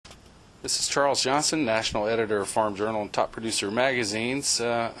This is Charles Johnson, National Editor of Farm Journal and Top Producer of Magazines.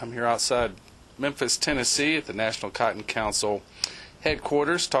 I'm here outside Memphis, Tennessee at the National Cotton Council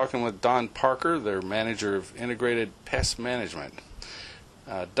headquarters talking with Don Parker, their Manager of Integrated Pest Management.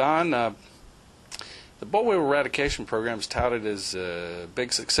 Don, the Boll Weevil Eradication Program is touted as a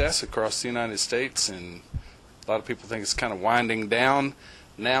big success across the United States, and a lot of people think it's kind of winding down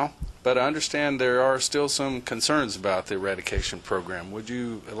now. But I understand there are still some concerns about the eradication program. Would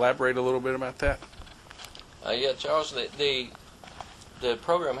you elaborate a little bit about that? Yeah, Charles, the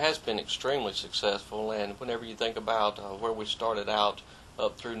program has been extremely successful, and whenever you think about where we started out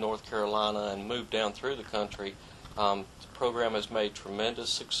up through North Carolina and moved down through the country, the program has made tremendous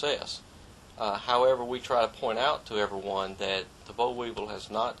success. However, we try to point out to everyone that the boll weevil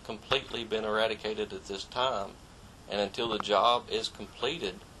has not completely been eradicated at this time, and until the job is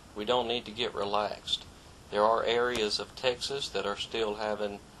completed, we don't need to get relaxed. There are areas of Texas that are still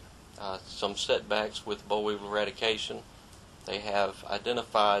having some setbacks with boll weevil eradication. They have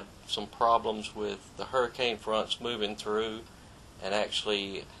identified some problems with the hurricane fronts moving through and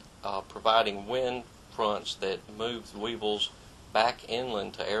actually providing wind fronts that move the weevils back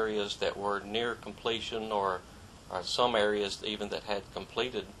inland to areas that were near completion, or some areas even that had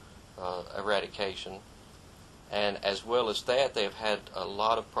completed eradication. And as well as that, they've had a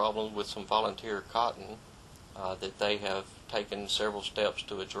lot of problems with some volunteer cotton that they have taken several steps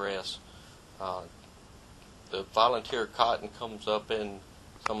to address. The volunteer cotton comes up in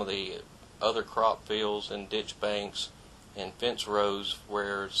some of the other crop fields and ditch banks and fence rows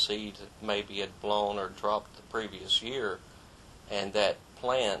where seed maybe had blown or dropped the previous year, and that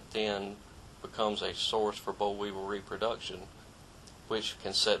plant then becomes a source for boll weevil reproduction, which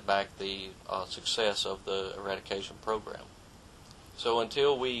can set back the success of the eradication program. So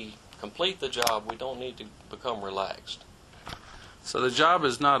until we complete the job, we don't need to become relaxed. So the job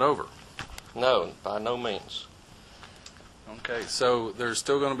is not over? No, by no means. Okay, so there's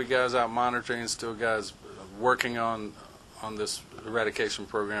still going to be guys out monitoring, still guys working on this eradication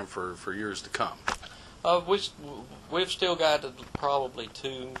program for years to come? We've still got probably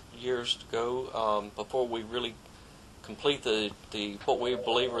 2 years to go before we really complete the what we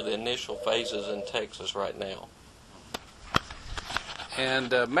believe are the initial phases in Texas right now.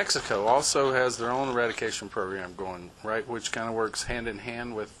 And Mexico also has their own eradication program going, right, which kind of works hand in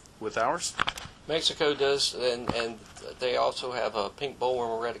hand with ours? Mexico does, and they also have a pink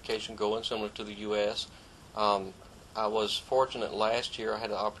bollworm eradication going, similar to the U.S. I was fortunate last year. I had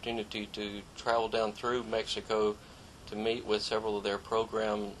an opportunity to travel down through Mexico to meet with several of their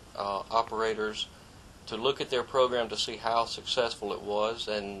program operators, to look at their program to see how successful it was,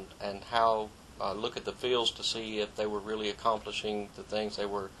 and how look at the fields to see if they were really accomplishing the things they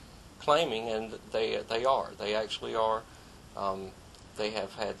were claiming, and they are. They actually are. They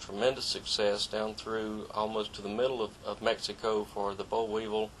have had tremendous success down through almost to the middle of Mexico for the boll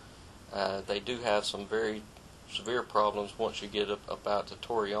weevil. They do have some very severe problems once you get about to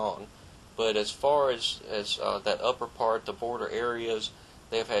Torreon. But as far as that upper part, the border areas,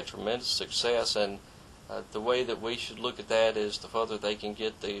 they've had tremendous success, and the way that we should look at that is the further they can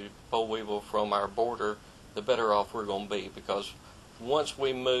get the boll weevil from our border, the better off we're going to be, because once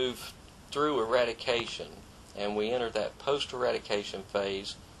we move through eradication and we enter that post-eradication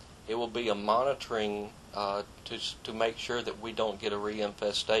phase, it will be a monitoring to make sure that we don't get a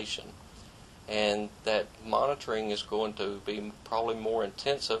reinfestation. And that monitoring is going to be probably more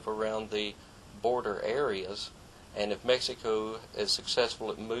intensive around the border areas. And if Mexico is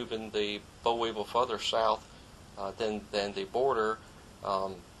successful at moving the boll weevil further south than the border,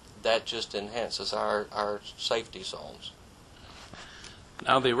 that just enhances our safety zones.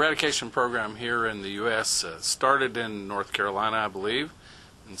 Now, the eradication program here in the U.S. Started in North Carolina, I believe,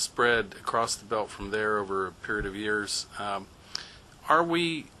 and spread across the belt from there over a period of years. Are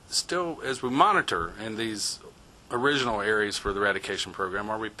we still, as we monitor in these original areas for the eradication program,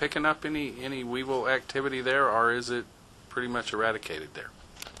 are we picking up any weevil activity there, or is it pretty much eradicated there?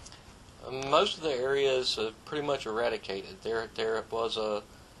 Most of the areas are pretty much eradicated. There was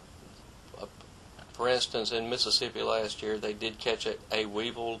for instance, in Mississippi last year, they did catch a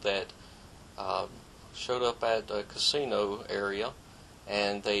weevil that showed up at a casino area,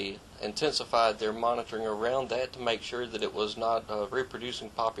 and they intensified their monitoring around that to make sure that it was not a reproducing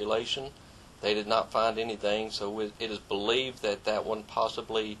population. They did not find anything, so it is believed that that one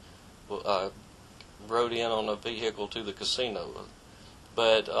possibly rode in on a vehicle to the casino.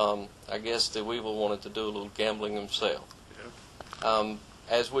 But I guess the weevil wanted to do a little gambling himself. Yeah.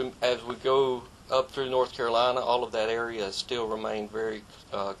 As we go up through North Carolina, all of that area still remained very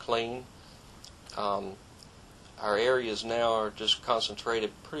clean. our areas now are just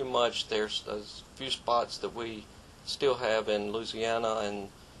concentrated pretty much. There's a few spots that we still have in Louisiana and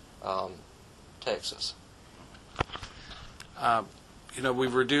Texas.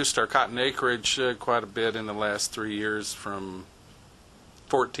 We've reduced our cotton acreage quite a bit in the last 3 years, from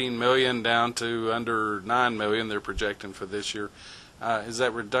 14 million down to under 9 million they're projecting for this year. Has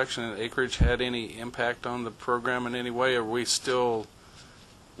that reduction in acreage had any impact on the program in any way? Are we're still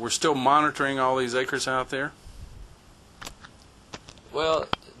monitoring all these acres out there? Well,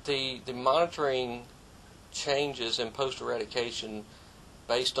 the monitoring changes in post-eradication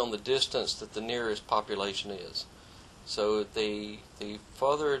based on the distance that the nearest population is. So the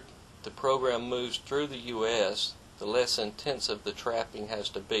further the program moves through the U.S., the less intensive the trapping has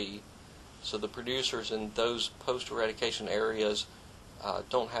to be. So the producers in those post-eradication areas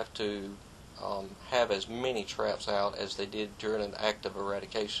don't have to have as many traps out as they did during an active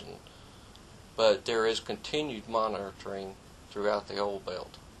eradication. But there is continued monitoring throughout the old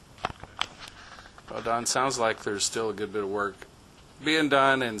belt. Well, Don, sounds like there's still a good bit of work being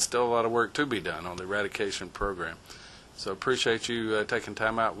done and still a lot of work to be done on the eradication program. So appreciate you taking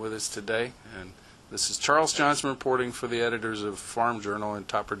time out with us today. And this is Charles Johnson reporting for the editors of Farm Journal and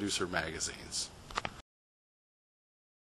Top Producer magazines.